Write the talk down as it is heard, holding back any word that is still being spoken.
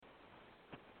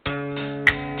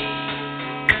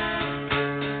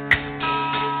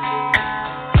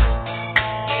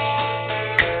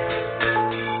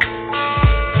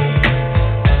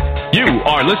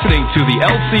are listening to the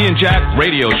LC and Jack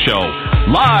radio show,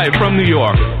 live from New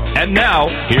York. And now,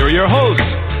 here are your hosts,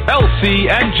 LC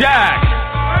and Jack.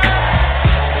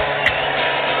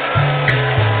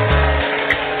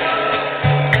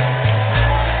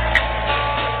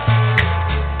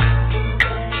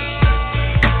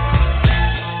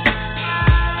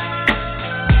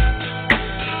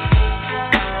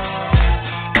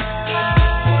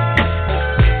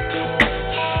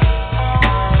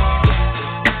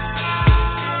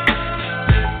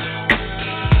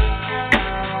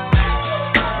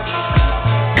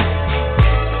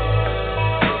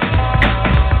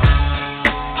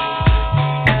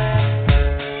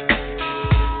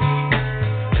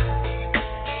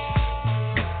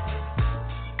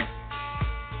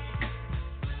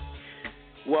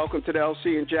 Welcome to the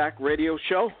LC and Jack radio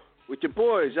show with your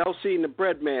boys, LC and the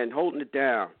Bread Man, holding it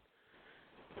down.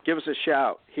 Give us a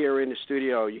shout here in the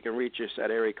studio. You can reach us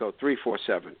at area code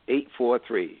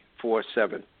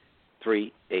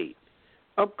 347-843-4738.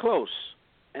 Up close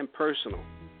and personal,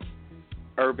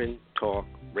 urban talk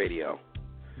radio.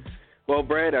 Well,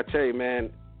 Brad, I tell you,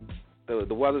 man,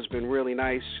 the weather's been really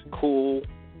nice, cool,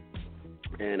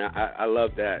 and I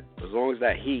love that. As long as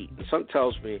that heat, and something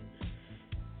tells me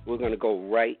we're going to go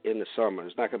right in the summer.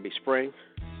 It's not going to be spring.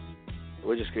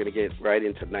 We're just going to get right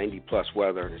into 90-plus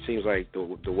weather. And it seems like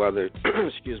the weather, is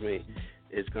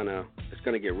going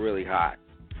to get really hot.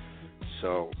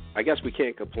 So I guess we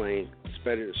can't complain. It's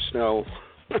better to snow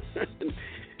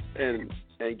and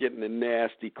getting the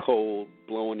nasty cold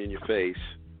blowing in your face.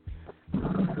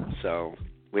 So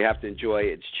we have to enjoy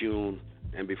it. It's June,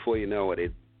 and before you know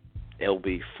it, it'll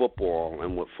be football.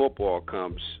 And with football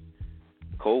comes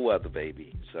cold weather,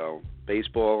 baby. So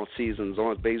baseball season's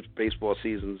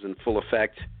in full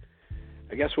effect.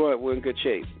 I guess we're in good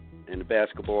shape, and the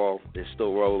basketball is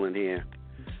still rolling here.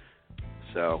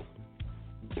 So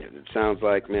it sounds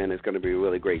like, man, it's going to be a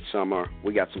really great summer.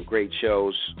 We got some great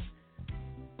shows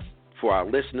for our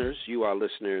listeners, our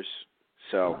listeners.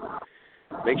 So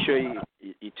make sure you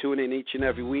tune in each and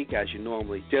every week as you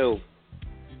normally do,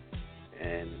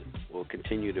 and we'll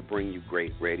continue to bring you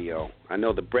great radio. I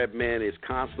know the Bread Man is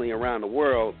constantly around the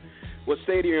world. What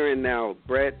state are you in now,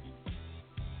 Brett?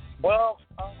 Well,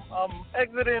 I'm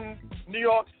exiting New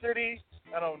York City,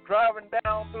 and I'm driving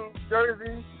down through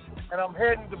Jersey, and I'm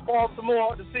heading to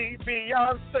Baltimore to see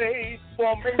Beyonce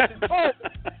Formation Park.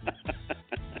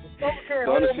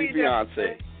 Going to see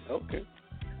Beyonce. Okay.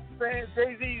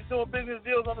 Jay-Z's doing business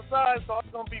deals on the side, so I'm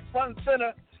going to be front and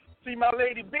center, see my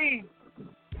lady B.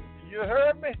 You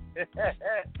heard me?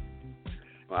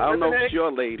 Well, I don't know if it's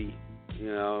your lady. You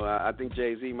know, I think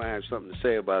Jay-Z might have something to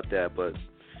say about that, but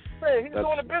hey, he's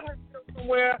doing a business deal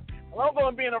somewhere, and I'm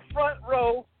going to be in the front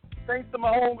row, thanks to my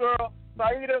homegirl,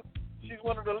 Saida. She's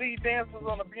one of the lead dancers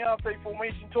on the Beyonce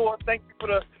Formation Tour. Thank you for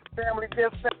the family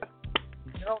guest pass.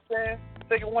 You know what I'm saying?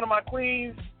 Taking one of my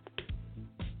queens,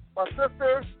 my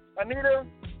sister, Anita,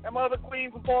 and my other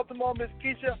queen from Baltimore, Miss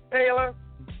Keisha Taylor.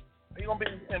 You're going to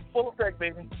be in full effect,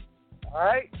 baby. All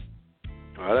right?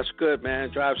 Oh, that's good, man.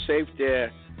 Drive safe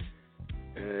there.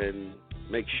 And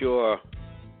make sure,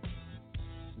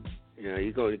 you know,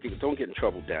 don't get in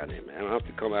trouble down there, man. I don't have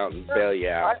to come out and bail you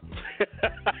out. That's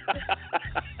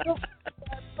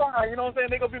fine. You know what I'm saying?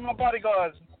 They're going to be my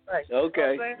bodyguards. Right.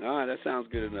 Okay. You know all right, that sounds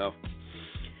good enough.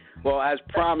 Well, as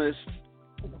promised,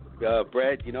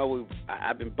 Brett, you know,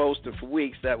 I've been boasting for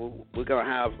weeks that we're going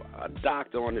to have a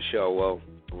doctor on the show. Well,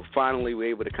 finally we're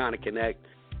able to kind of connect.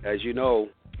 As you know,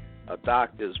 a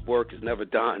doctor's work is never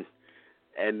done,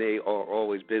 and they are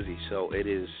always busy. So it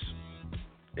is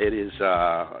you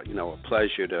know, a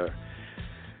pleasure to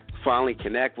finally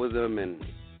connect with them and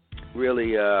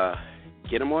really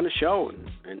get them on the show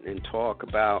and talk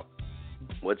about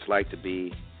what it's like to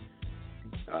be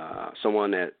someone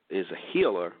that is a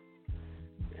healer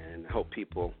and help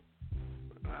people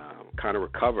kind of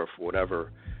recover for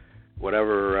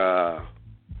whatever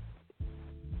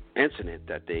incident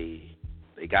that they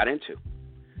got into.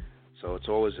 So it's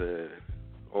always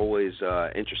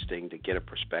interesting to get a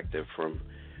perspective from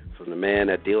the man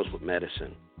that deals with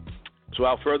medicine. So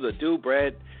without further ado,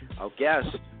 Brad, our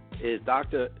guest is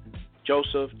Dr.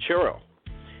 Joseph Chirayil.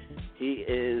 He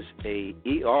is a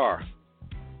ER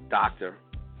doctor,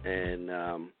 and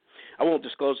I won't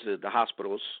disclose the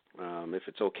hospitals. If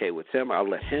it's okay with him, I'll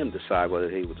let him decide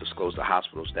whether he will disclose the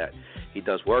hospitals that he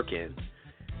does work in.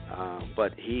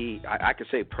 But I can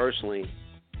say personally,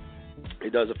 he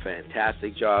does a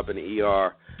fantastic job in the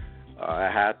ER.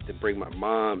 I had to bring my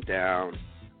mom down.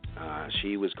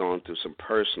 She was going through some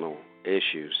personal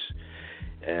issues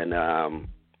and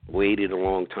waited a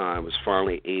long time, was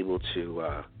finally able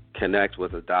to connect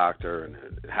with a doctor, and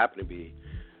it happened to be,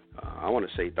 I want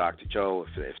to say Dr. Joe,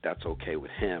 if that's okay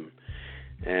with him.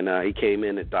 And he came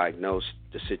in and diagnosed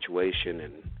the situation,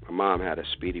 and my mom had a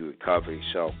speedy recovery.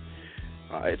 So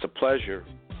it's a pleasure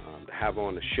to have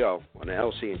on the show, on the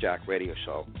LCandjack radio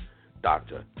show,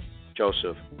 Dr.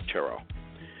 Joseph Chirayil.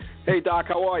 Hey, Doc,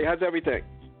 how are you? How's everything?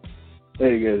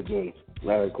 Hey, you guys doing?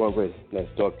 Larry Cornbread, nice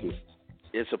to talk to you.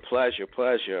 It's a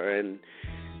pleasure. And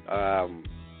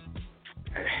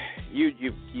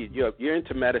you're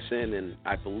into medicine, and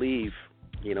I believe,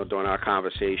 during our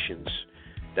conversations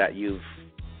that your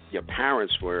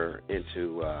parents were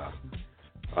into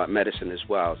medicine as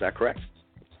well. Is that correct?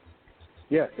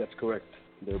 Yeah, that's correct.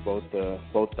 They're both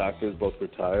doctors, both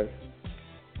retired.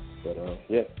 But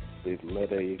they've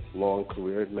led a long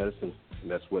career in medicine, and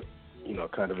that's what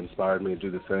kind of inspired me to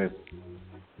do the same.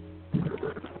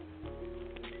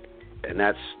 And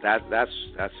that's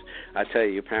I tell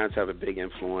you, your parents have a big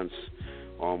influence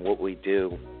on what we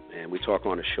do, and we talk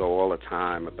on the show all the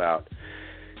time about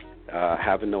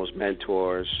having those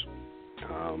mentors.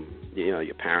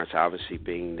 Your parents obviously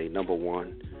being the number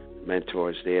one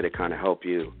mentors there to kind of help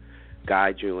you,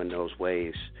 guide you in those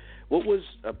ways. What was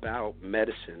about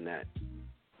medicine that,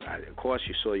 of course,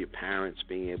 you saw your parents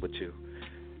being able to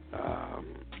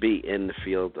be in the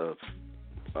field of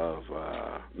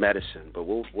medicine, but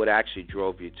what actually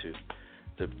drove you to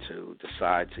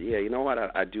decide to, you know what,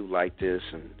 I do like this,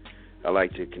 and I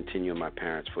like to continue in my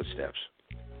parents' footsteps?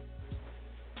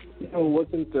 It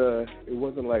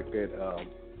wasn't like it.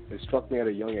 It struck me at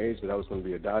a young age that I was going to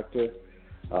be a doctor.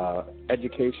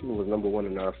 Education was number one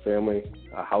in our family,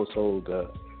 our household.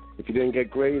 If you didn't get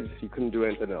grades, you couldn't do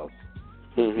anything else.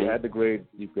 Mm-hmm. If you had the grades,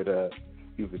 you could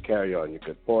carry on. You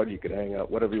could party, you could hang out,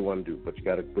 whatever you want to do, but you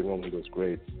got to bring home those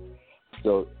grades.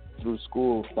 So through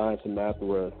school, science and math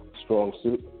were a strong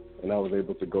suit, and I was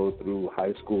able to go through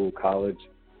high school, college,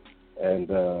 and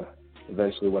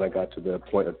eventually when I got to the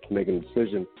point of making a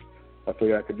decision, I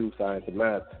figured I could do science and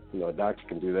math. A doctor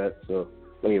can do that, so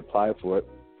let me apply for it.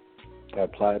 I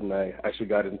applied, and I actually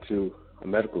got into a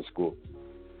medical school.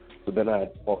 So then I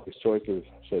had all these choices.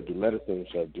 Should I do medicine?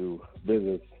 Should I do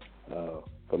business?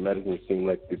 But medicine seemed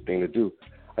like the thing to do.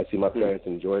 I see my parents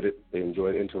enjoyed it. They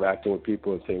enjoyed interacting with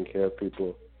people and taking care of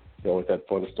people. They always had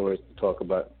fun stories to talk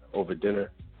about over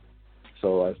dinner.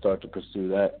 So I started to pursue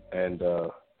that. And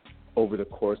over the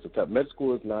course of time, med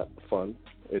school is not fun.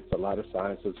 It's a lot of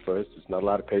sciences first. It's not a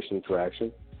lot of patient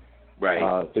interaction. Right.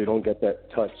 So you don't get that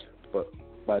touch. But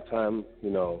by the time,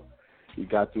 you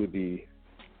got through the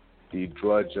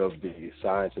drudge of the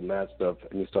science and math stuff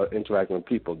and you start interacting with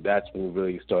people, that's when you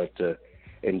really start to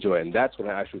enjoy it. And that's when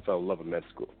I actually fell in love with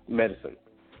medicine.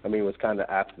 I mean, it was kind of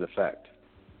after the fact.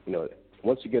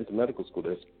 Once you get into medical school,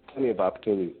 there's plenty of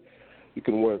opportunities. You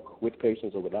can work with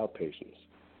patients or without patients,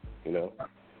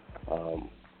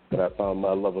 But I found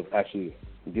my love of actually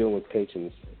dealing with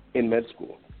patients in med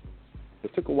school.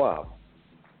 It took a while.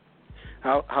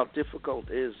 How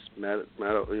difficult is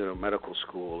medical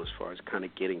school as far as kind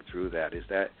of getting through that? Is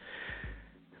that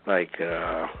like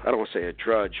I don't want to say a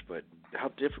drudge, but how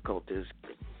difficult is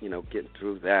getting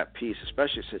through that piece,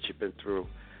 especially since you've been through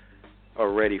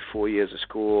already 4 years of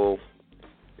school,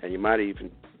 and you might have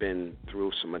even been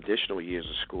through some additional years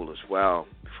of school as well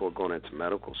before going into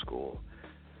medical school.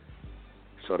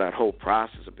 So that whole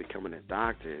process of becoming a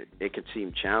doctor, it can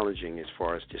seem challenging as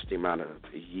far as just the amount of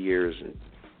years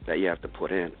that you have to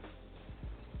put in.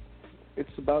 It's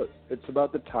about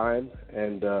the time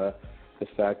and the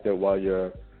fact that while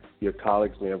your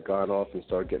colleagues may have gone off and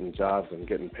started getting jobs and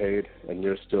getting paid, and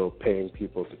you're still paying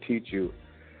people to teach you,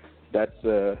 that's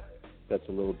a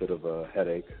little bit of a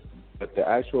headache. But the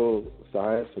actual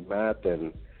science and math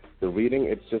and the reading,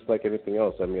 it's just like anything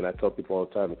else. I mean, I tell people all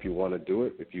the time, if you want to do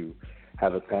it, if you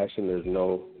have a passion, there's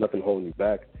nothing holding you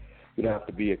back. You don't have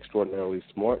to be extraordinarily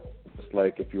smart. Just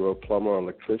like if you're a plumber or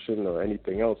electrician or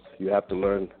anything else, you have to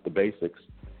learn the basics.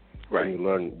 Right.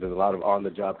 And there's a lot of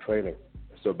on-the-job training.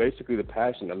 So basically the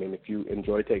passion, I mean, if you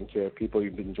enjoy taking care of people,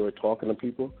 you enjoy talking to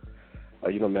people,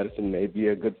 medicine may be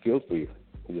a good field for you.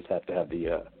 You just have to have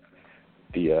the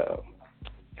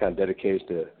kind of dedication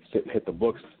to sit and hit the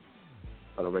books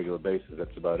on a regular basis.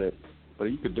 That's about it. But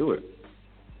you could do it.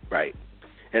 Right.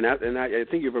 And I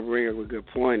think you bring up a good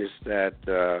point is that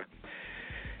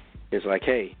it's like,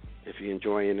 hey, if you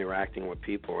enjoy interacting with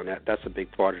people, and that's a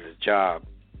big part of the job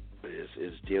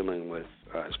is dealing with,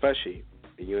 especially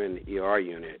you're in the ER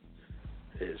unit,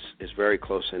 is very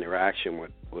close interaction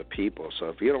with people. So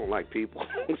if you don't like people,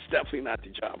 it's definitely not the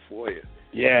job for you.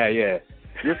 Yeah.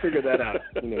 You'll figure that out.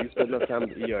 You spend enough time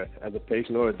in the ER as a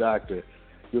patient or a doctor,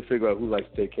 you'll figure out who likes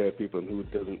to take care of people and who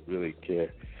doesn't really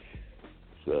care.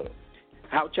 So,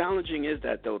 how challenging is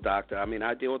that, though, doctor? I mean,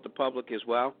 I deal with the public as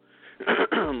well.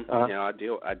 I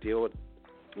deal with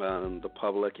the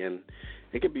public, and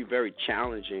it can be very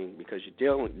challenging because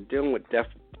you're dealing with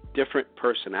different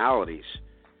personalities.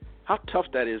 How tough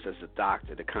that is as a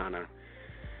doctor to kind of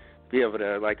be able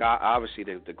to, like, obviously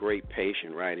the great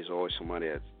patient, right, is always somebody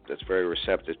that's very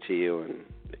receptive to you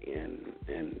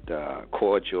and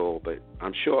cordial, but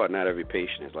I'm sure not every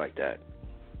patient is like that.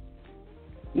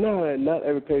 No, not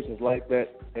every patient is like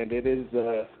that, and it is,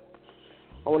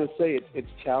 I want to say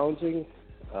it's challenging,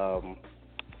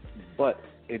 but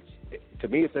to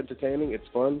me it's entertaining, it's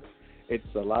fun.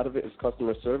 A lot of it is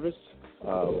customer service.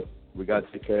 We got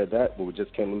to take care of that, but we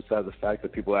just can't lose sight of the fact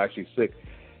that people are actually sick.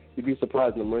 You'd be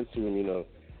surprised in the emergency room,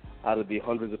 out of the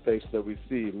hundreds of patients that we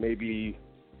see, maybe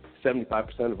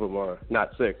 75% of them are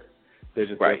not sick. They're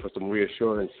just there for some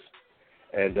reassurance.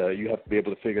 And you have to be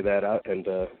able to figure that out and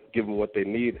give them what they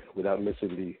need without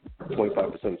missing the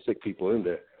 25% sick people in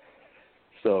there.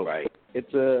 So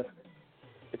it's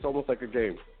almost like a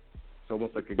game. It's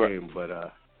almost like a game,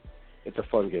 but it's a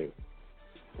fun game.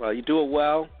 Well, you do it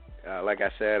well. Like I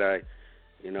said,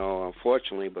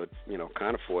 unfortunately, but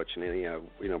kind of fortunately,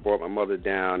 brought my mother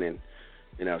down, and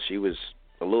she was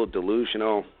a little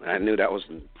delusional. I knew that was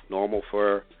normal for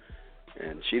her,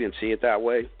 and she didn't see it that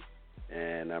way.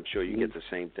 And I'm sure you get the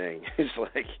same thing. It's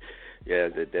like,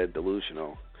 they're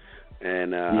delusional.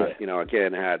 And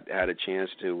again, I had a chance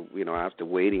to, after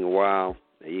waiting a while,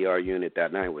 the ER unit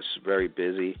that night was very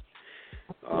busy.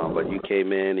 But you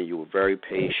came in and you were very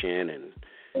patient,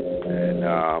 and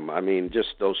I mean, just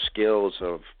those skills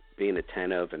of being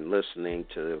attentive and listening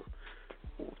to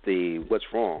what's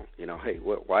wrong. Hey,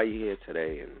 why are you here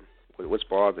today, and what's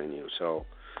bothering you? So,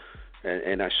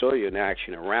 and I saw you in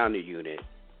action around the unit,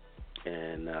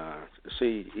 and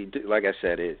like I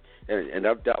said, and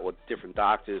I've dealt with different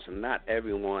doctors, and not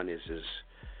everyone is as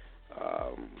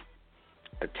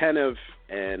attentive,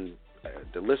 and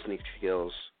the listening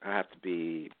skills have to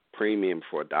be premium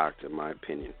for a doctor, in my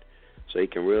opinion, so he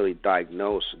can really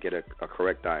get a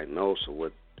correct diagnosis of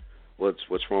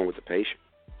what's wrong with the patient.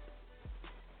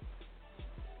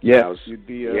 Yeah, you'd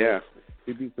be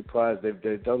surprised.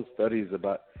 They've done studies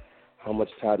about how much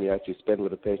time you actually spend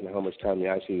with a patient, how much time you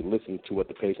actually listen to what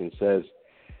the patient says,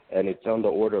 and it's on the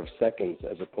order of seconds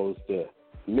as opposed to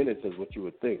minutes, as what you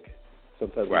would think.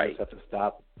 Sometimes you just have to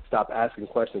stop asking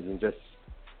questions and just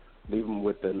leave them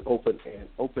with an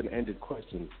open-ended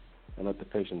question and let the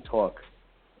patient talk.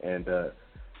 And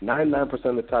 99%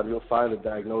 of the time, you'll find the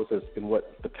diagnosis in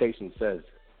what the patient says.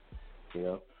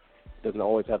 It doesn't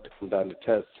always have to come down to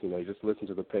tests. You just listen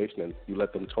to the patient and you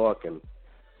let them talk, and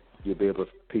you'll be able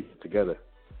to piece it together.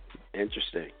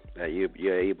 Interesting.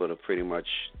 You're able to pretty much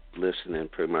listen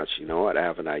and pretty much, I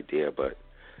have an idea, but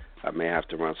I may have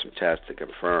to run some tests to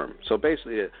confirm. So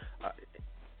basically,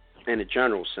 in a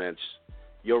general sense,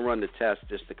 you'll run the test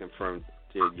just to confirm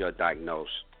your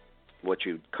diagnosis, what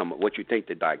you think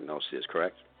the diagnosis is,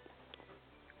 correct?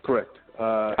 Correct.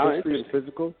 History and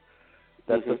physical,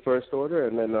 that's the first order,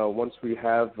 and then once we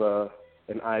have an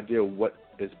idea of what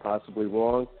is possibly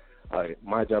wrong,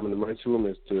 my job in the emergency room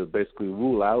is to basically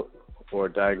rule out or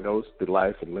diagnose the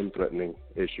life and limb-threatening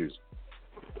issues,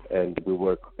 and we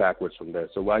work backwards from there.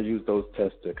 So I use those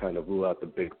tests to kind of rule out the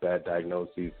big, bad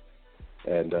diagnoses,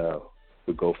 and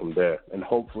we go from there. And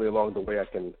hopefully along the way I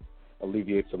can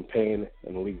alleviate some pain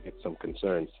and alleviate some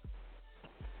concerns.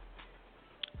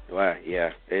 Well,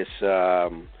 yeah. It's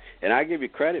and I give you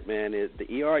credit, man.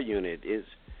 The ER unit is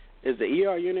the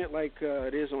ER unit like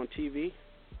it is on TV?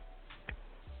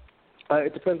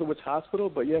 It depends on which hospital,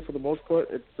 but yeah, for the most part,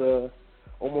 it's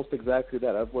almost exactly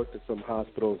that. I've worked at some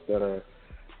hospitals that are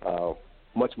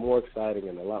much more exciting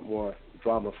and a lot more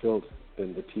drama-filled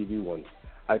than the TV ones.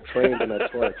 I trained and I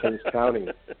taught at Kings County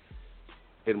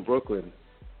in Brooklyn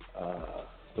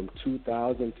from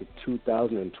 2000 to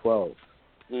 2012.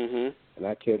 And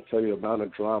I can't tell you the amount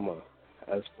of drama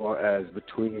as far as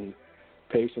between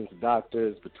patients and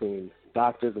doctors, between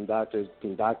doctors and doctors,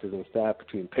 between doctors and staff,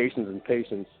 between patients and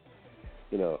patients.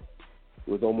 It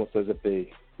was almost as if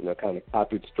they, kind of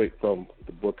copied straight from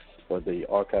the books or the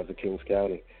archives of Kings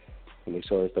County when they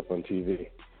show their stuff on TV.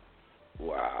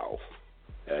 Wow.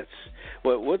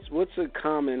 What's a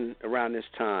common around this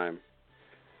time?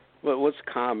 What's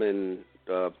common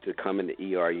to come in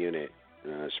the ER unit,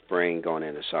 spring going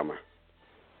into summer?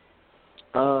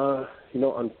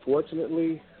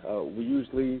 Unfortunately, we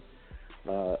usually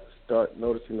start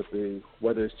noticing that the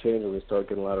weather is changing. We start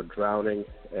getting a lot of drowning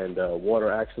and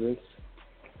water accidents.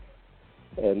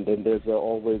 And then there's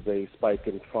always a spike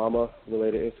in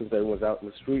trauma-related incidents. Everyone's out in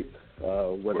the street,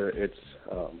 whether it's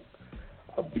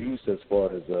abuse as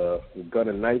far as gun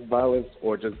and knife violence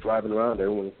or just driving around.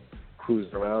 Everyone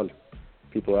cruising around,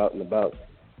 people out and about.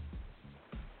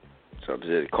 So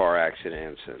the car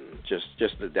accidents and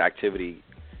just the activity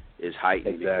is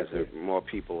heightened exactly. because more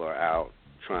people are out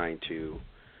trying to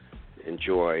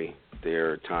enjoy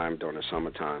their time during the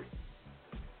summertime.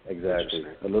 Exactly.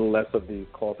 A little less of the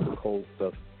cough and cold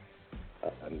stuff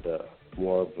and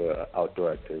more of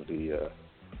outdoor activity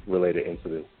related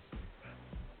incidents.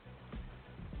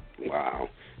 Wow.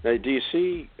 Now, do you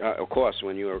see? Of course,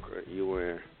 when you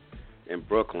were in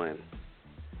Brooklyn,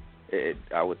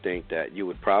 I would think that you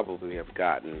would probably have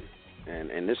gotten,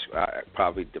 and this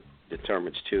probably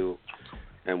determines too,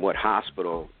 and what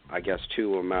hospital, I guess,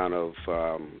 too, amount of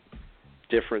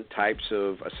different types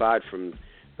of, aside from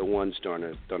the ones during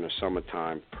the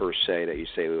summertime per se that you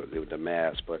say with the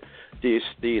mass, but do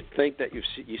you think that you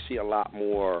see a lot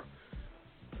more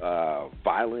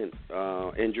violent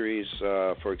injuries,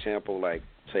 for example, like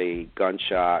say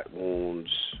gunshot wounds,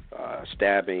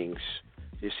 stabbings?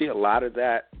 Do you see a lot of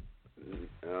that?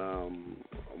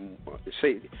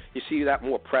 You see that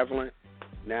more prevalent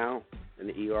now in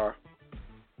the ER?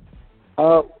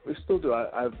 We still do.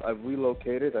 I've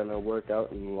relocated and I work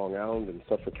out in Long Island and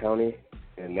Suffolk County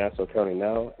and Nassau County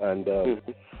now, and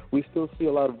we still see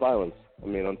a lot of violence. I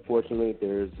mean, unfortunately,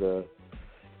 there's the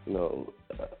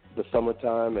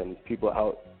summertime and people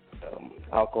out,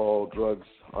 alcohol, drugs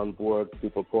on board,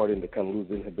 people partying to kind of lose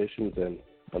inhibitions, and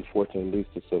unfortunately leads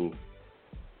to some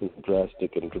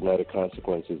drastic and dramatic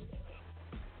consequences.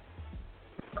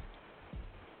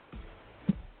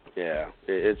 Yeah,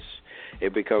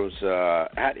 it becomes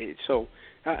so.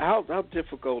 How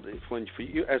difficult for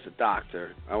you as a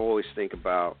doctor? I always think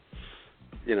about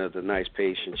the nice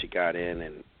patients you got in,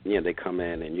 and they come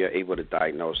in and you're able to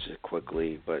diagnose it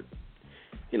quickly, but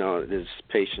there's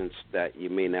patients that you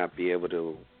may not be able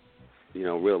to,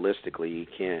 realistically you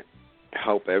can't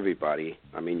help everybody.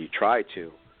 I mean, you try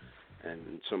to,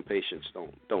 and some patients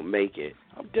don't make it.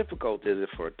 How difficult is it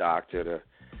for a doctor to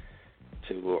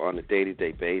on a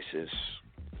day-to-day basis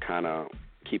kind of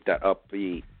keep that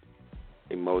upbeat,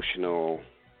 emotional,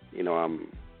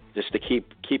 just to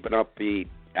keep an upbeat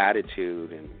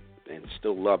attitude and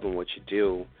still loving what you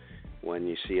do when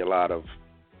you see a lot of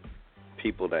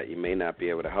people that you may not be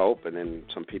able to help, and then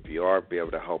some people you are be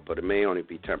able to help, but it may only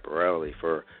be temporarily.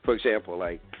 For example,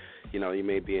 like, you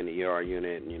may be in the ER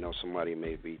unit and somebody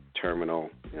may be terminal,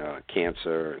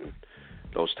 cancer and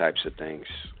those types of things.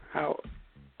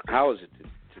 How is it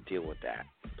to deal with that,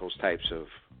 those types of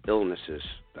illnesses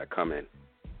that come in?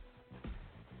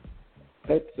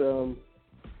 I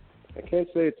can't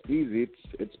say it's easy.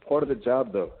 It's part of the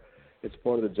job, though. It's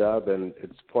part of the job, and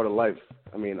it's part of life.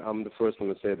 I mean, I'm the first one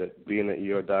to say that being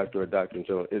an ER doctor or a doctor in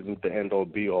general isn't the end-all,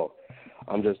 be-all.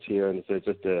 I'm just here, and it's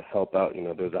just to help out.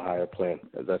 There's a higher plan.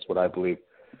 That's what I believe.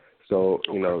 So,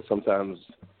 sometimes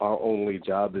our only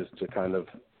job is to kind of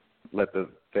let the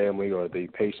family or the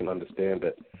patient understand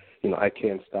that, I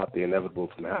can't stop the inevitable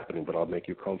from happening, but I'll make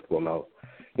you comfortable. Now,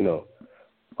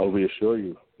 I'll reassure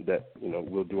you that,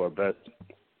 we'll do our best,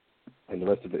 and the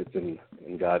rest of it's in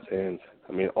God's hands.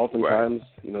 I mean, oftentimes,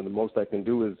 the most I can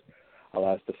do is I'll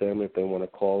ask the family if they want to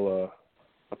call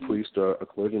a priest or a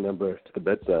clergy member to the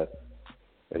bedside,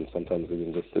 and sometimes we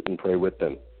can just sit and pray with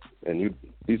them. And you'd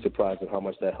be surprised at how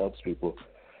much that helps people,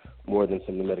 more than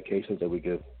some of the medications that we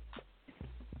give.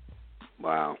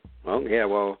 Wow. Well, yeah,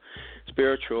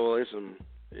 spiritualism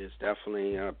is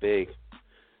definitely big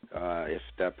if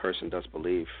that person does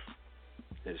believe.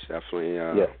 It's definitely,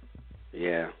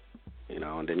 yeah.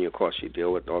 And then, of course, you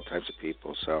deal with all types of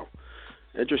people. So,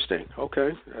 interesting. Okay.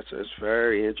 That's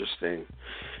very interesting.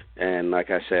 And like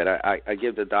I said, I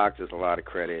give the doctors a lot of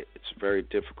credit. It's a very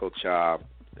difficult job,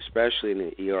 especially in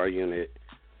the ER unit.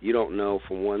 You don't know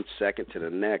from one second to the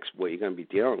next what you're going to be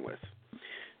dealing with.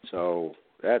 So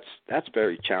that's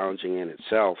very challenging in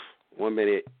itself. 1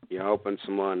 minute you're helping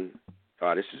someone,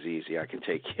 this is easy, I can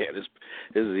take care of this.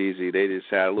 This is easy. They just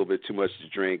had a little bit too much to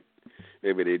drink.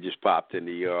 Maybe they just popped in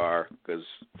the ER because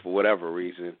for whatever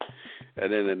reason.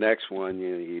 And then the next one,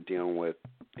 you're dealing with,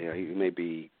 he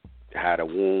maybe had a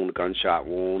wound, gunshot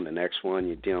wound. The next one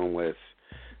you're dealing with,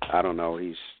 I don't know,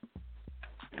 he's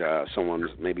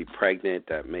someone's maybe pregnant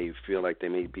that may feel like they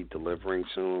may be delivering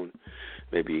soon.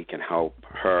 Maybe he can help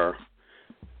her.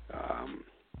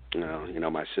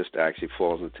 My sister actually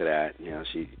falls into that.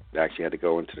 She actually had to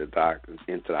go into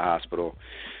the hospital.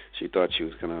 She thought she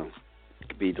was gonna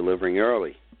be delivering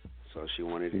early, so she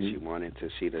wanted to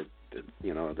see the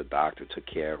doctor took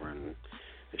care of her and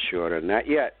assured her. Not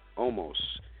yet, almost.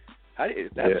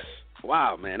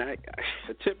 Wow, man! I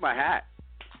tip my hat.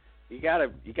 You gotta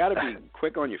be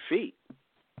quick on your feet.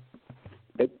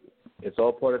 It's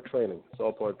all part of training.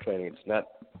 It's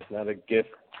not a gift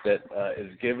that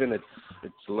is given.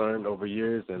 It's learned over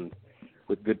years and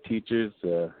with good teachers.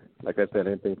 Like I said,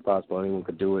 anything's possible. Anyone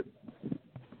could do it.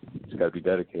 Just got to be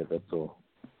dedicated. That's all.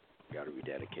 Got to be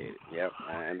dedicated. Yep.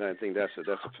 And I think that's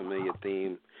a familiar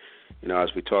theme. You know, as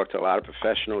we talk to a lot of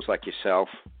professionals like yourself,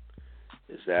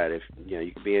 is that if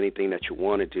you can be anything that you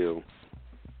want to do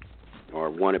or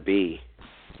want to be,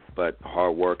 but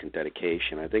hard work and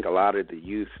dedication. I think a lot of the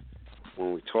youth,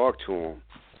 when we talk to them,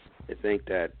 they think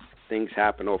that things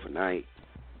happen overnight.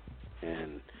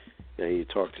 And you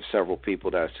talk to several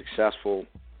people that are successful,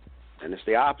 and it's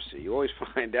the opposite. You always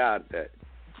find out that,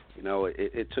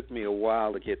 it took me a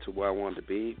while to get to where I wanted to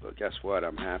be, but guess what?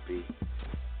 I'm happy.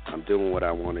 I'm doing what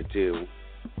I want to do,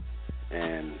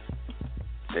 and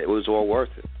it was all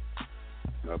worth it,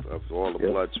 of all the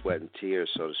blood, sweat, and tears,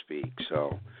 so to speak.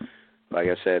 So, like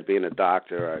I said, being a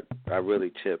doctor, I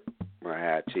really tip my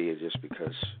hat to you just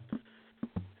because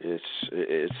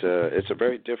it's a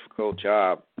very difficult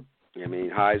job. I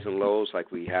mean, highs and lows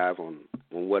like we have on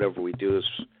whatever we do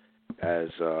as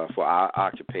for our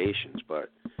occupations, but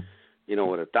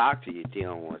with a doctor, you're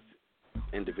dealing with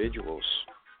individuals,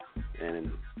 and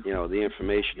the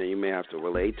information that you may have to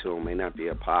relate to them may not be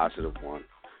a positive one.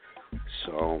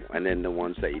 So, and then the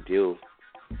ones that you do,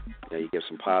 you get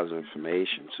some positive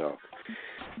information. So,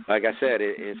 like I said,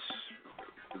 it's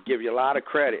give you a lot of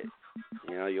credit.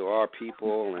 You are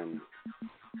people, and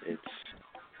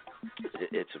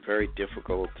it's a very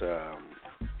difficult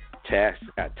task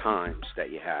at times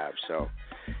that you have. So,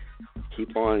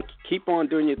 keep on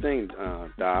doing your thing,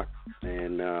 Doc.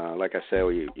 And like I said,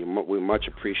 we much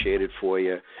appreciated for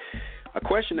you. A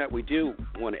question that we do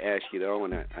want to ask you, though,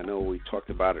 and I know we talked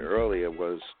about it earlier,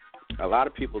 was a lot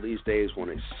of people these days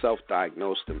want to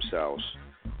self-diagnose themselves.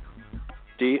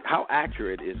 How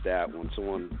accurate is that when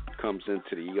someone comes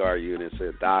into the ER unit and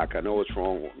says, Doc, I know what's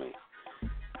wrong with me?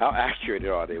 How accurate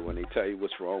are they when they tell you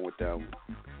what's wrong with them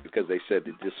because they said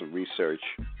they did some research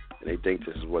and they think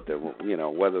this is what they're,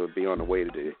 whether it be on the way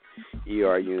to the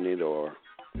ER unit or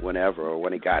whenever, or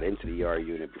when they got into the ER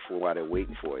unit before while they're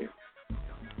waiting for you?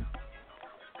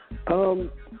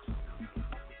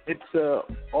 It's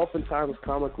oftentimes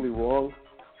comically wrong,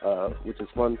 which is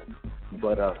fun,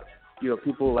 but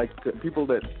people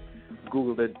that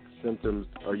Google their symptoms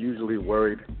are usually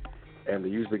worried, and they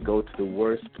usually go to the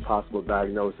worst possible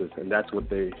diagnosis, and that's what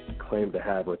they claim to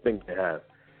have or think they have,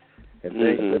 and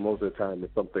think that most of the time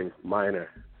it's something minor.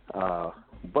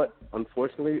 But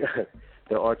unfortunately,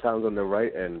 there are times when they're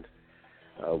right, and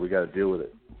we got to deal with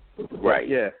it. Right.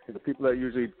 Yeah, the people that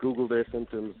usually Google their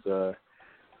symptoms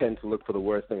tend to look for the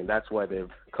worst thing, and that's why they've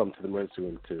come to the emergency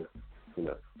room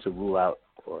to rule out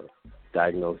or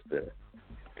diagnose their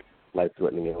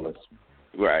life-threatening illness.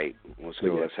 Right. What's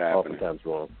happening? Oftentimes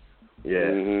wrong.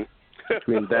 Yeah.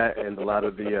 Between that and a lot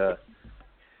of the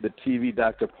TV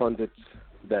doctor pundits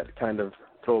that kind of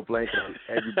throw a blanket on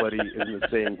everybody in the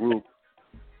same group.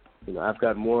 I've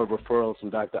got more referrals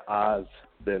from Dr. Oz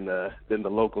than the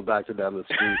local doctor down the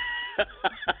street.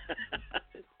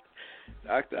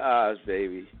 Dr. Oz,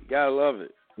 baby. You gotta love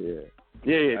it. Yeah,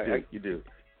 you do.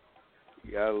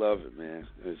 You gotta love it, man.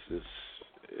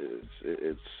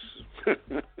 It's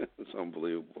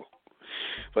unbelievable.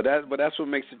 But that's what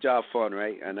makes the job fun,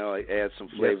 right? I know it adds some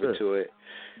flavor to it.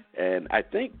 And I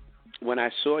think when I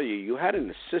saw you had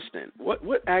an assistant.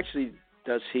 What actually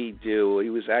does he do?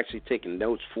 He was actually taking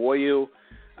notes for you.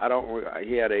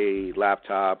 He had a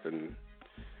laptop, and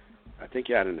I think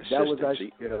he had an assistant.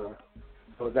 That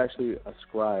was actually a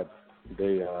scribe.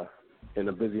 They in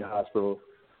a busy hospital,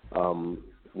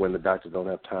 when the doctors don't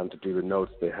have time to do the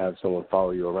notes, they have someone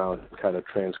follow you around and kind of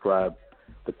transcribe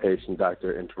the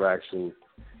patient-doctor interaction,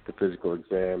 the physical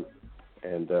exam,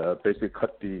 and basically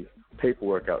cut the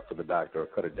paperwork out for the doctor, or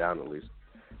cut it down at least,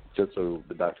 just so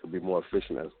the doctor will be more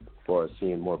efficient as far as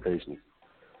seeing more patients.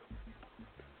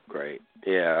 Great.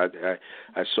 Yeah,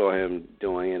 I saw him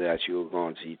doing it as you were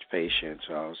going to each patient,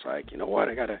 so I was like, you know what,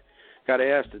 I gotta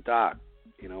ask the doc,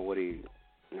 what he,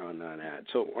 on that.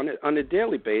 So on a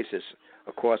daily basis,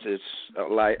 of course, it's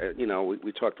like,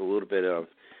 we talked a little bit of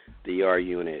the ER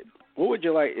unit. What would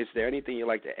you like? Is there anything you'd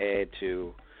like to add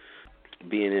to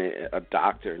being a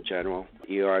doctor in general?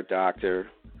 ER doctor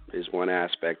is one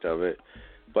aspect of it,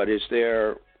 but is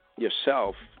there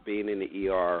yourself being in the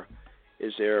ER?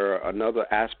 Is there another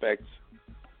aspect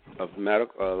of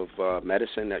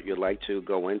medicine that you'd like to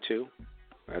go into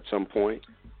at some point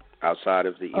outside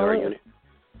of the ER unit?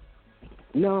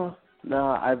 No.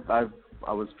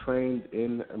 I was trained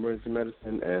in emergency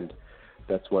medicine, and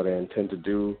that's what I intend to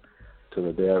do. to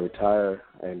the day I retire.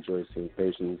 I enjoy seeing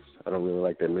patients. I don't really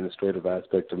like the administrative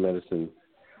aspect of medicine.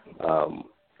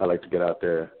 I like to get out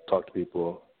there, talk to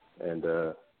people, and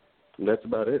that's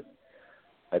about it.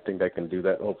 I think I can do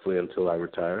that hopefully until I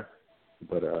retire,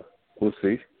 but we'll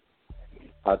see.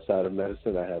 Outside of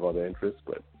medicine, I have other interests,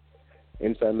 but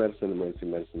inside medicine, emergency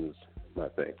medicine is my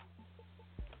thing.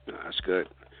 That's good.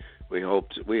 We hope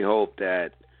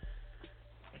that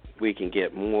we can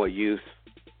get more youth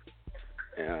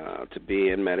to be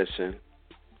in medicine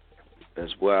as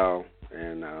well,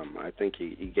 and I think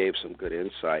he gave some good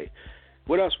insight.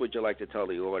 What else would you like to tell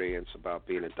the audience about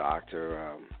being a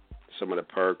doctor? Some of the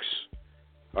perks.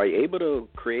 Are you able to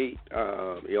create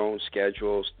your own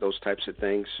schedules, those types of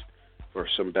things, for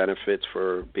some benefits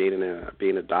for being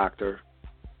a doctor?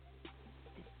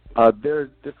 There are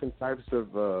different types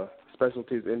of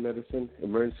specialties in medicine.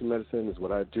 Emergency medicine is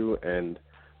what I do, and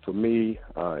for me,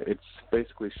 it's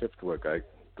basically shift work. I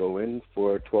go in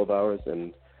for 12 hours,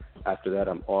 and after that,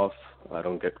 I'm off. I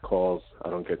don't get calls. I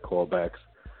don't get callbacks.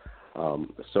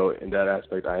 So in that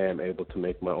aspect, I am able to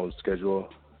make my own schedule.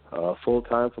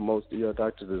 Full-time for most ER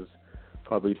doctors is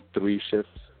probably 3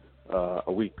 shifts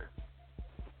a week.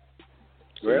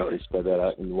 Really? So you spread that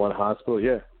out in one hospital,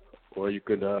 yeah. Or you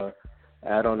could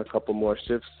add on a couple more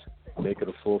shifts, make it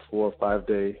a full 4 or 5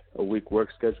 day a week work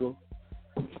schedule,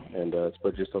 and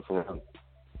spread yourself around.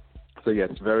 So yeah,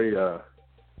 it's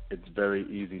very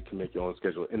easy to make your own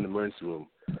schedule in the emergency room.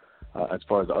 As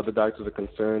far as the other doctors are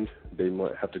concerned, they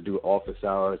might have to do office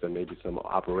hours and maybe some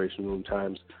operation room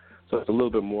times. So it's a little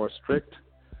bit more strict.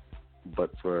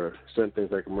 But for certain things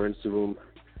like emergency room,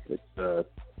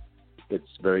 it's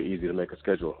very easy to make a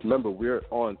schedule. Remember, we're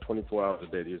on 24 hours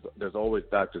a day. There's always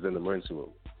doctors in the emergency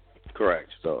room. Correct.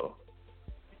 So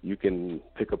you can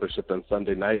pick up a shift on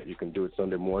Sunday night. You can do it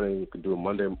Sunday morning. You can do it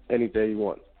Monday, any day you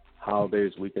want.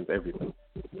 Holidays, weekends, everything.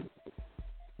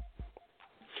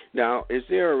 Now, is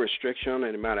there a restriction on the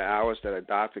amount of hours that a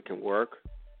doctor can work?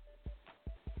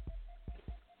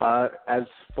 As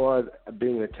far as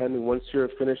being an attending, once you're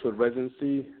finished with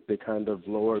residency, they kind of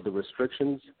lower the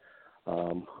restrictions.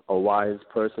 A wise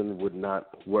person would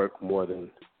not work more than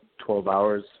 12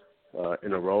 hours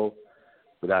in a row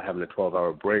without having a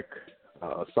 12-hour break.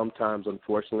 Sometimes,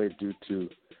 unfortunately, due to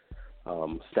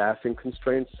staffing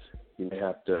constraints, you may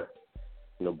have to,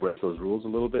 break those rules a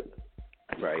little bit.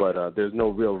 Right. But there's no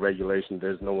real regulation.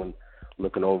 There's no one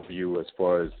looking over you as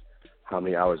far as how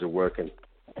many hours you're working.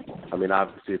 I mean,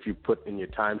 obviously, if you put in your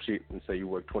timesheet and say you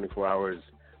work 24 hours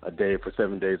a day for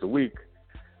 7 days a week,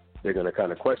 they're going to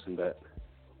kind of question that.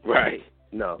 Right.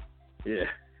 No. Yeah.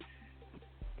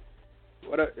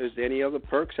 Is there any other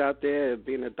perks out there of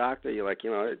being a doctor? You're like,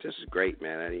 this is great,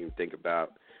 man. I didn't even think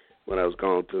about when I was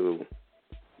going through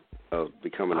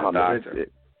becoming a doctor.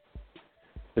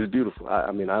 It's beautiful.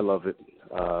 I mean, I love it.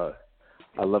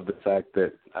 I love the fact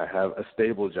that I have a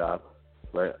stable job,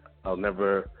 right? I'll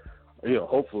never,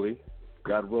 hopefully,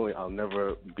 God willing, I'll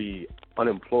never be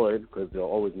unemployed because they'll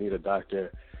always need a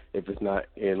doctor. If it's not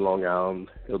in Long Island,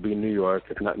 it'll be in New York.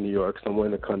 If not New York, somewhere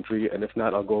in the country. And if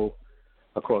not, I'll go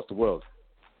across the world.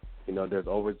 There's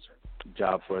always a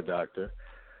job for a doctor.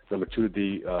 Number 2,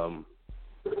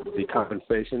 the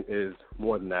compensation is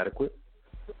more than adequate.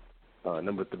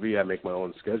 Number 3, I make my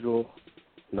own schedule.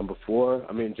 Number 4,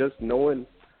 just knowing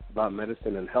about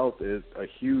medicine and health is a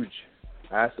huge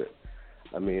asset.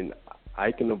 I mean,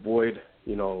 I can avoid,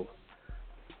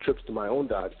 trips to my own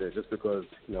doctor just because,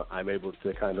 I'm able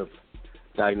to kind of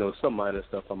diagnose some minor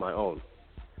stuff on my own.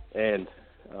 And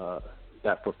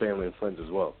that for family and friends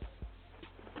as well.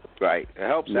 Right. It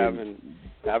helps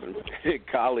having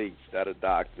colleagues that are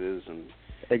doctors and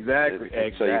Exactly.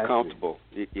 So you're comfortable.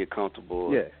 You're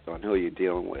comfortable on who you're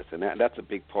dealing with, and that's a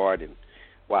big part. And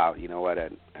wow, you know what?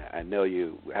 I know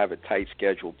you have a tight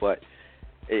schedule, but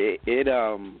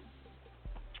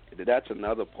that's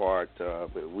another part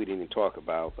we didn't even talk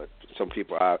about. But some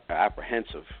people are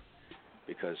apprehensive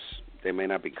because they may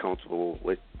not be comfortable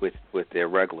with their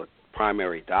regular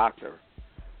primary doctor.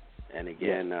 And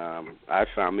again, I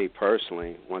found me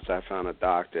personally, once I found a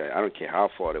doctor, I don't care how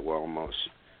far they were almost.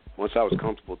 Once I was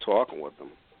comfortable talking with them,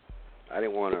 I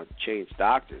didn't want to change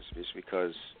doctors just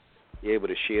because you're able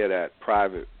to share that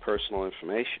private, personal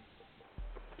information.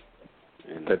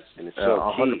 And it's so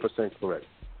 100% correct.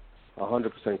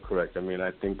 100% correct.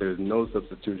 I think there's no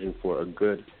substitution for a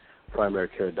good primary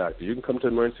care doctor. You can come to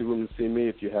the emergency room and see me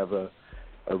if you have a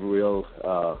real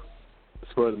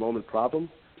spur-of-the-moment problem,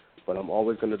 but I'm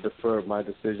always going to defer my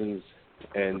decisions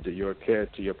and your care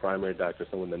to your primary doctor,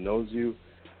 someone that knows you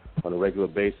on a regular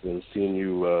basis and seeing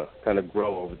you kind of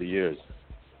grow over the years.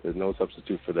 There's no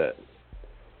substitute for that.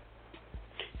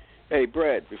 Hey,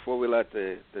 Brett, before we let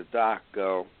the doc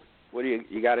go, what do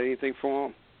you got anything for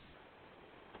him?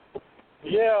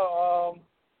 Yeah, I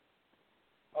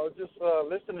was just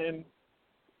listening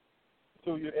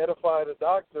to you edify the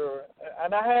doctor,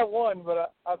 and I had one,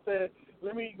 but I said,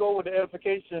 let me go with the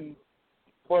edification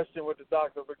question with the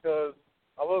doctor, because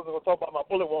I was going to talk about my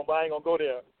bullet wound, but I ain't going to go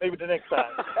there. Maybe the next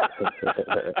time.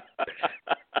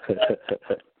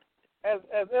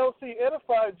 As LC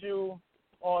edified you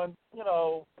on,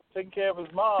 taking care of his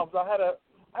moms, I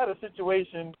had a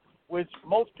situation which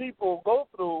most people go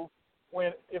through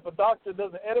if a doctor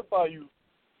doesn't edify you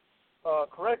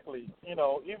correctly,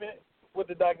 even with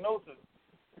the diagnosis.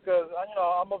 Because,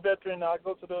 I'm a veteran. I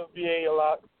go to the VA a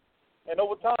lot. And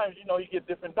over time, you get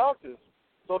different doctors.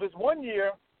 So this one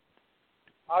year,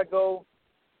 I go,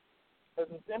 as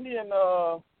this Indian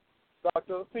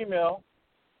doctor, female,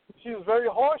 she was very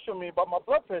harsh on me about my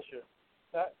blood pressure.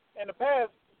 Now, in the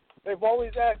past, they've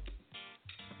always asked,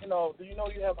 do you know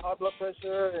you have high blood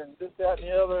pressure and this, that, and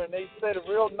the other? And they said it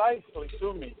real nicely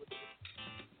to me.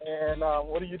 And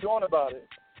what are you doing about it?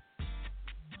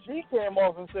 She came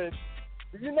off and said,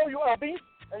 do you know you are obese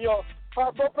and your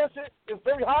high blood pressure is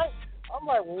very high? I'm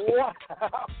like, wow.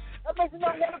 That makes me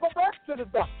not want to go back to the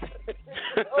doctor.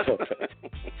 You know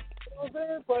what I'm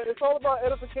saying? But it's all about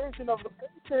edification of the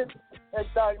patient and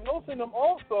diagnosing them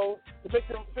also to make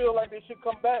them feel like they should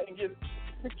come back and get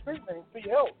treatment and see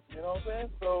help. You know what I'm saying?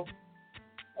 So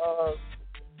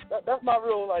that's my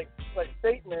real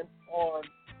statement on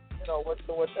what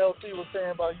LC was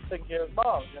saying about you taking care of his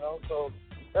mom. So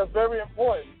that's very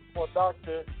important for a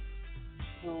doctor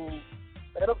to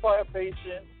edify a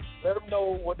patient, let them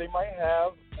know what they might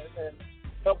have, and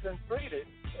help them treat it,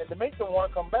 and to make them want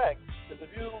to come back. Because if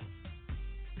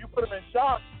you put them in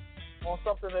shock on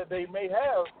something that they may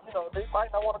have, they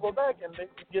might not want to go back, and they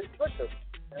can get sicker.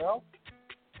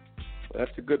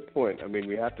 That's a good point. I mean,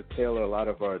 we have to tailor a lot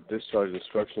of our discharge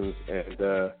instructions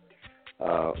and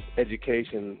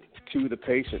education to the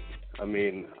patient. I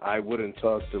mean, I wouldn't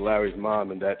talk to Larry's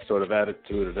mom in that sort of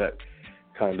attitude or that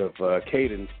kind of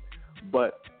cadence,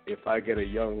 but if I get a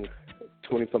young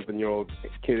 20-something-year-old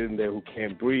kid in there who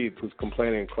can't breathe, who's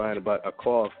complaining and crying about a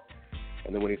cough,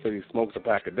 and then when he says he smokes a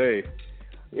pack a day,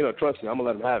 trust me, I'm going to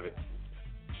let him have it.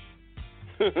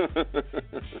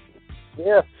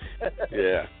 Yeah,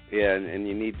 and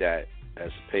you need that as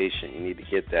a patient. You need to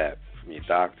get that from your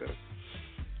doctor,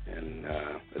 and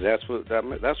that's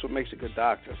what makes a good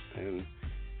doctor. And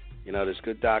there's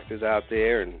good doctors out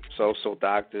there, and so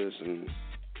doctors, and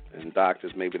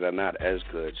doctors maybe they're not as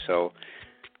good. So,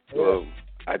 well,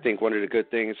 I think one of the good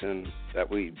things that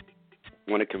we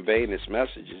want to convey in this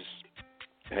message is,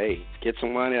 hey, get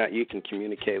someone that you can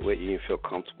communicate with, you feel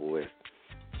comfortable with,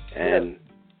 and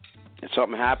if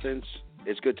something happens,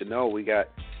 it's good to know we got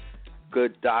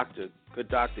good Dr.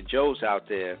 Joes out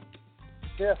there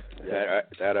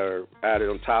that are at it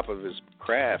on top of his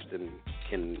craft and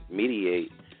can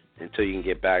mediate until you can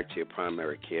get back to your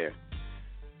primary care.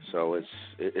 So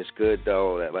it's good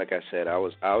though that, like I said, I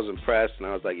was impressed, and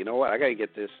I was like, you know what, I gotta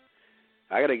get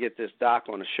this doc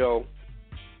on the show,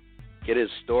 get his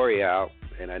story out,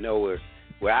 and I know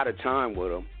we're out of time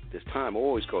with him. This time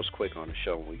always goes quick on the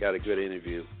show. When we got a good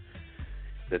interview,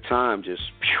 the time just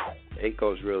it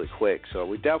goes really quick. So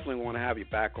we definitely want to have you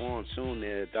back on soon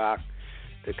there, Doc,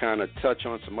 to kind of touch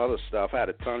on some other stuff. I had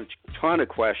a ton of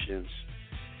questions,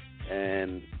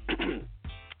 and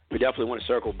we definitely want to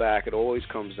circle back. It always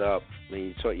comes up. I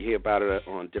mean, you hear about it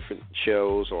on different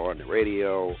shows or on the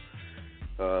radio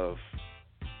of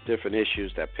different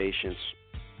issues that patients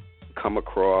come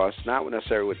across, not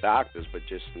necessarily with doctors, but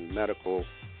just medical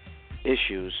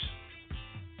issues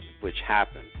which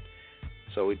happen.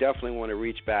 So we definitely want to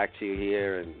reach back to you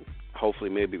here, and hopefully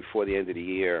maybe before the end of the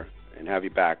year, and have you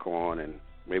back on, and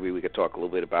maybe we could talk a little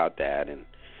bit about that. And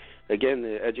again,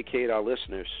 to educate our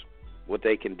listeners what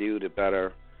they can do to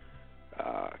better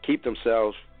keep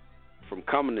themselves from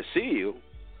coming to see you.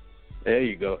 There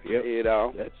you go. Yep.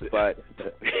 That's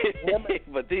it.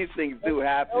 But these things do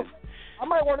happen. I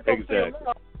might want to go see him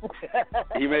now.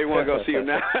 You may want to go see him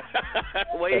now.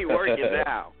 Well, he working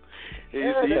now.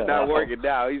 He's not working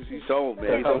now. He's home,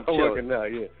 man. He's home working now,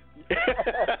 yeah.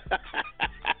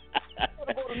 I'm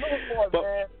going to go to Newport,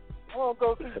 man. I want to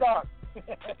go see Doc.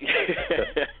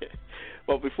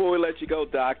 Well, before we let you go,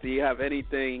 Doc, do you have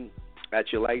anything that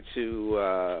you'd like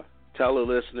to tell the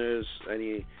listeners,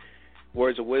 any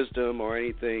words of wisdom or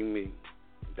anything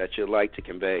that you'd like to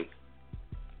convey?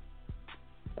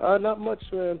 Not much,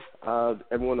 man.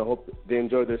 Everyone, I hope they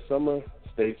enjoy their summer,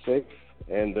 stay safe,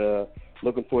 and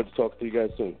looking forward to talking to you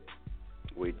guys soon.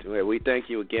 We do. We thank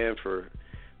you again for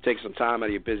take some time out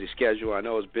of your busy schedule. I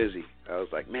know it's busy. I was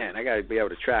like, man, I got to be able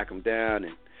to track him down.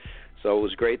 And so it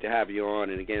was great to have you on.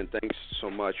 And, again, thanks so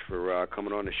much for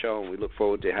coming on the show, and we look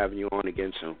forward to having you on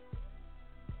again soon.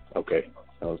 Okay.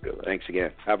 Sounds good. Thanks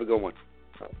again. Have a good one.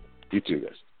 You too,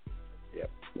 guys. Yep.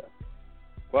 Yeah.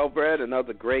 Well, Brad,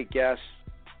 another great guest.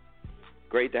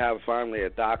 Great to have finally a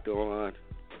doctor on.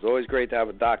 It's always great to have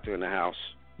a doctor in the house.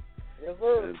 Yes,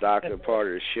 sir. And a doctor part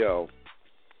of the show,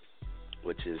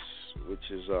 which is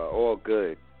all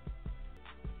good.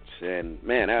 And,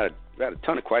 man, I had a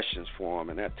ton of questions for him,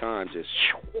 and that time just...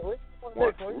 I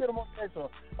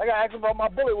got to ask him about my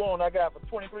bullet wound I got for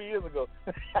 23 years ago.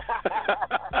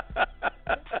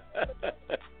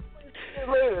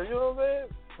 Later, you know what I'm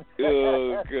saying?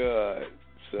 Oh, God.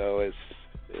 So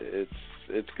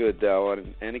it's good, though.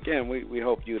 And again, we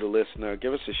hope you, the listener,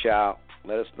 give us a shout.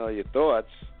 Let us know your thoughts.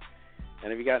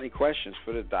 And if you got any questions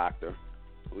for the doctor,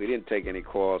 we didn't take any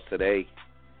calls today,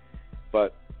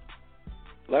 but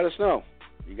let us know.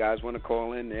 You guys want to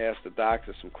call in and ask the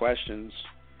doctor some questions,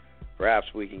 perhaps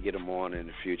we can get them on in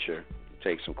the future and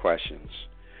take some questions.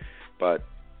 But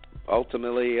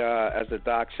ultimately, as the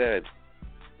doc said,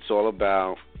 it's all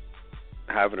about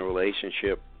having a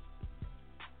relationship,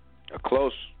 a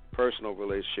close personal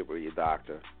relationship with your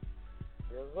doctor.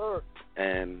 Yes, sir.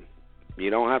 And you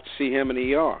don't have to see him in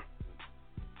the ER.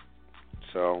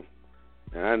 So,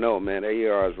 and I know, man, the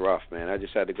ER is rough, man. I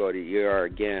just had to go to the ER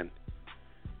again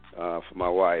for my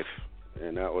wife,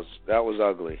 and that was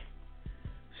ugly.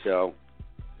 So,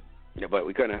 yeah, but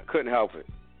we couldn't help it,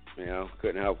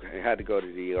 couldn't help it. I had to go to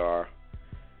the ER,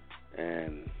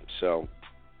 and so,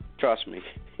 trust me,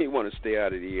 you want to stay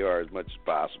out of the ER as much as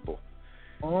possible.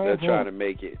 Mm-hmm. They're trying to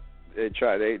make it.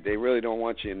 They really don't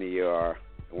want you in the ER.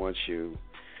 They want you,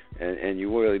 and you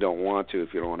really don't want to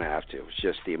if you don't have to. It's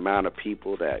just the amount of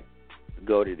people that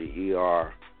go to the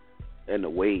ER and the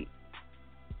wait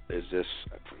is just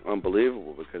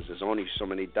unbelievable because there's only so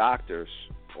many doctors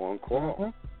on call. Mm-hmm.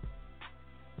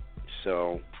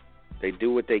 So they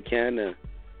do what they can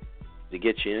to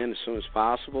get you in as soon as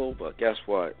possible, but guess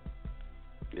what?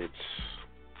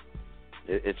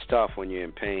 It's tough when you're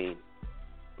in pain,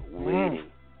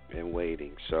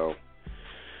 waiting. So,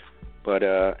 but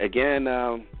again,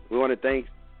 we want to thank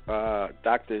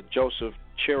Dr. Joseph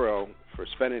Chirayil for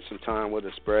spending some time with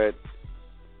us, Brett.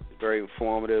 Very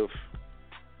informative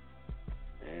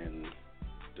and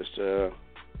just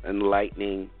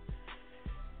enlightening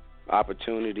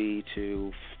opportunity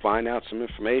to find out some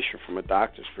information from a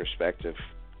doctor's perspective.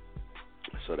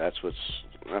 So that's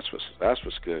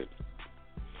what's good.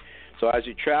 So as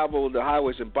you travel the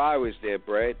highways and byways there,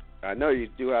 Brett, I know you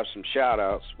do have some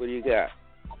shout-outs. What do you got?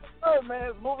 Good, man.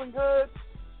 It's moving good.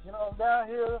 I'm down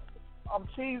here. I'm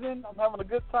cheesing. I'm having a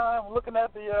good time. I'm looking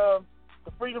at the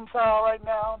Freedom Tower right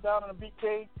now down in the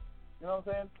BK. You know what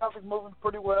I'm saying? Traffic's moving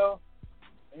pretty well.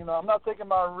 I'm not taking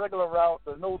my regular route,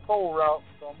 the no toll route,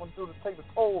 so I'm going to take the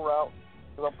toll route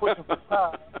because I'm pushing for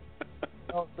time.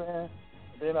 You know what I'm saying?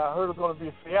 Then I heard it's going to be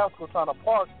a fiasco trying to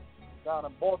park down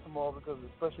in Baltimore because of the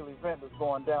special event that's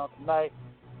going down tonight.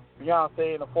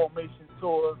 Beyonce and the Formation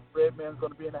Tour. Redman's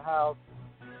going to be in the house.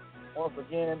 Once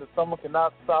again, the summer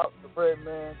cannot stop the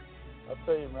Redman. I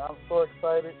tell you, man, I'm so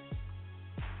excited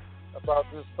about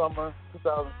this summer,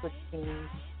 2016.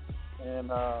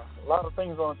 And a lot of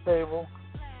things on the table.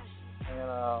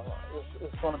 And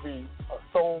it's going to be a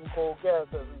stone cold gas,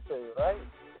 as we say, right?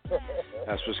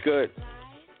 That's what's good.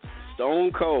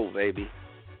 Stone cold, baby.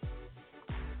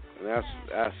 And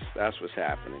that's what's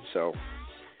happening. So,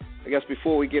 I guess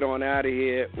before we get on out of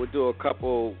here, we'll do a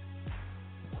couple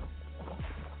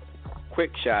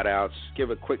quick shout-outs.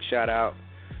 Give a quick shout-out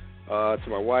to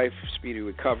my wife, speedy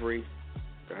recovery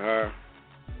to her.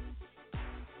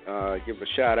 Give a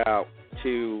shout-out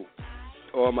to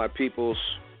all my peoples,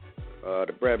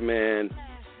 the Breadman,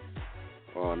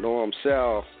 Norm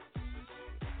Sell,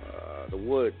 the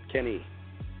Wood, Kenny,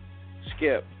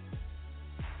 Skip,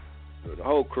 the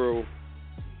whole crew.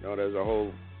 There's a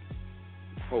whole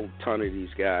ton of these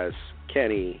guys.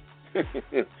 Kenny,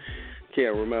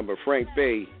 can't remember, Frank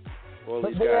Bay. All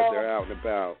these guys are out and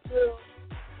about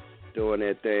doing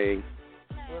their thing.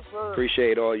 Yes, sir.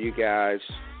 Appreciate all you guys,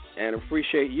 and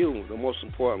appreciate you, and most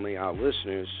importantly, our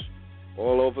listeners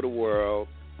all over the world.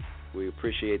 We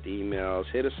appreciate the emails.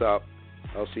 Hit us up,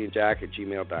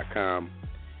 LCandjack@gmail.com.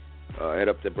 Hit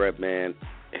up the Breadman.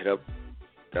 Hit up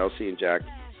the LCandjack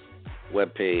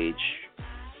webpage.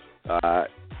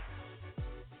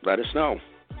 Let us know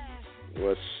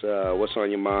what's on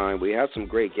your mind. We have some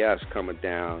great guests coming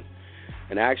down.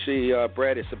 And actually,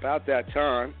 Brett, it's about that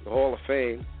time, the Hall of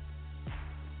Fame.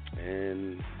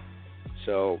 And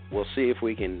so we'll see if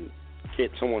we can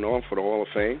get someone on for the Hall of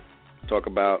Fame. Talk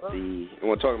about and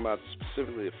we're talking about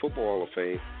specifically the Football Hall of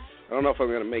Fame. I don't know if I'm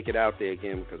going to make it out there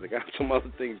again because I got some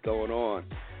other things going on.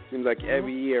 Seems like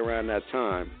every year around that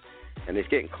time, and it's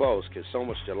getting close because it's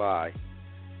almost July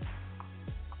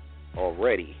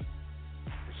already.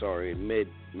 Sorry,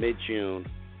 mid-June.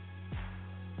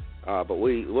 But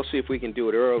we'll see if we can do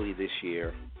it early this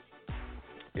year.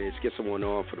 Is get someone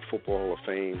on for the Football Hall of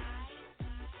Fame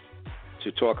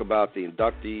to talk about the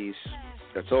inductees.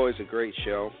 That's always a great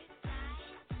show.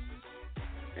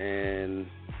 And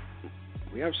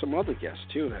we have some other guests,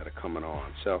 too, that are coming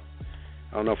on. So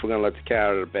I don't know if we're going to let the cat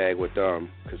out of the bag with them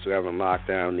because we haven't locked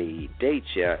down the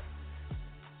dates yet.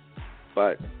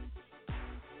 But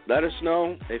let us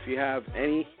know if you have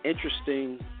any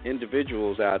interesting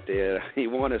individuals out there that you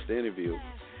want us to interview.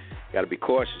 Got to be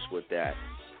cautious with that.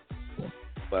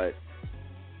 But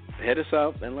hit us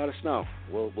up and let us know.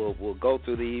 We'll go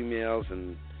through the emails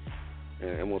and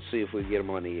we'll see if we can get them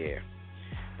on the air.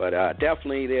 But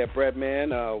definitely there,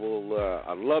 Breadman.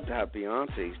 I'd love to have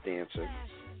Beyonce's dancer.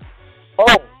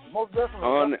 Oh, most definitely.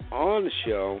 On the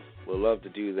show, we'll love to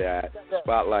do that.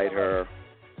 Spotlight her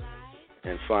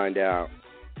and find out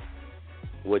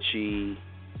what she's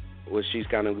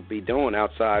going to be doing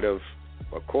outside of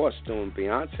course, doing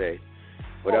Beyonce.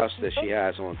 What else does she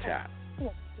has on tap?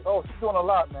 Oh, she's doing a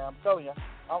lot, man. I'm telling you.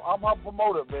 I'm her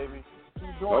promoter, baby. She's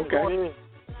doing it.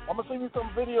 I'm going to send you some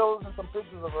videos and some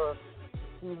pictures of her.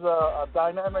 She's a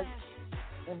dynamic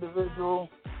individual.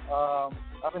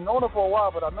 I've been knowing her for a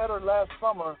while, but I met her last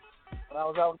summer when I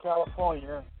was out in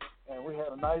California, and we had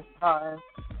a nice time.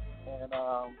 And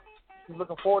she's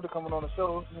looking forward to coming on the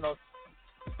show. You know,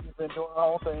 she's been doing her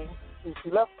own thing. She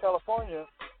left California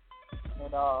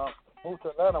and moved to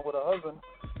Atlanta with her husband.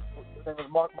 His name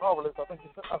is Mark Marvelous. I think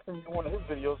I've seen one of his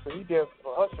videos. So he dances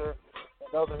for Usher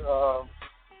and other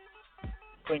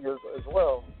singers as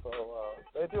well. So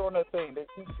they're doing their thing. They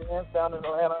keep dance down in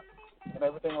Atlanta and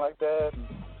everything like that. And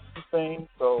she sings.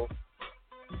 So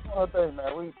she's doing her thing,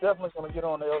 man. We definitely going to get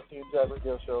on the LCandjack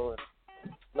radio show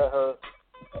and let her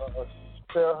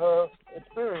share her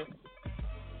experience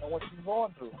and what she's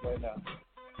going through right now.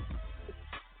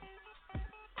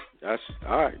 That's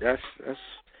all right. That's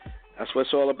what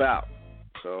it's all about.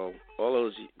 So all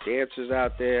those dancers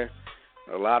out there,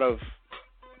 a lot of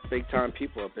big-time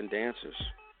people have been dancers.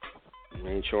 I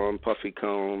mean, Sean Puffy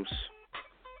Combs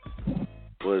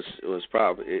was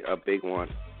probably a big one.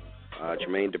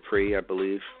 Jermaine Dupri, I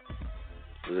believe,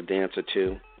 was a dancer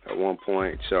too at one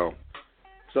point. So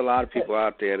there's a lot of people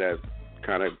out there that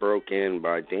kind of broke in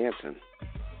by dancing.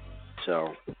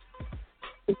 So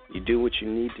you do what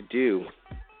you need to do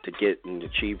to get and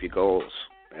achieve your goals.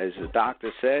 As the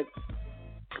doctor said,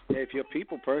 if you're a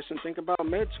people person, think about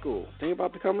med school. Think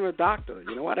about becoming a doctor.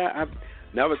 You know what? I've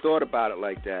never thought about it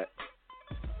like that.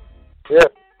 Yeah.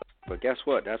 But guess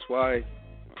what? That's why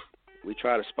we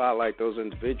try to spotlight those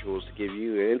individuals to give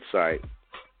you an insight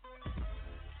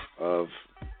of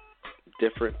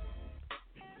different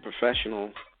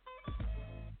professional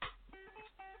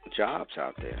jobs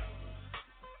out there.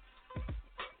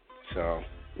 So,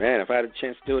 man, if I had a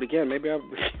chance to do it again, maybe I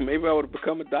would have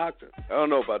become a doctor. I don't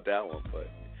know about that one, but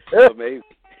maybe.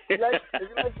 If you like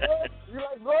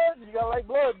blood, you gotta like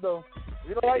blood though. If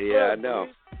you don't like blood, I know.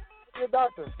 You're a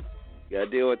doctor. You gotta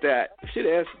deal with that. I should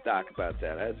have asked the doc about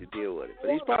that. How does he deal with it?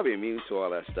 But he's probably immune to all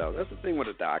that stuff. That's the thing with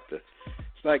a doctor.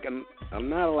 It's like I'm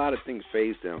not a lot of things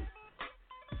faze them.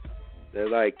 They're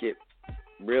like get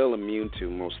real immune to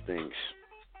most things.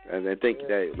 And I think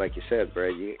that, like you said,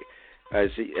 Brad,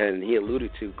 and he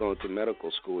alluded to going to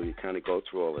medical school, you kind of go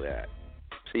through all of that.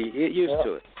 So you get used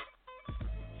to it.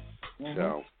 Mm-hmm.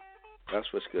 So that's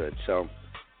what's good. So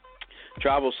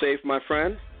travel safe, my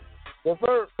friend. Yes,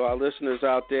 sir. For our listeners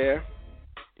out there,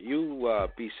 you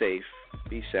be safe,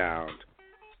 be sound.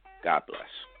 God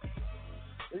bless.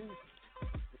 Peace.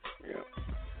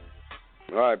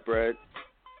 Yeah. All right, Brad.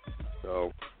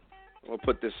 So we'll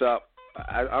put this up.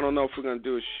 I don't know if we're going to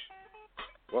do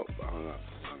a I hung up.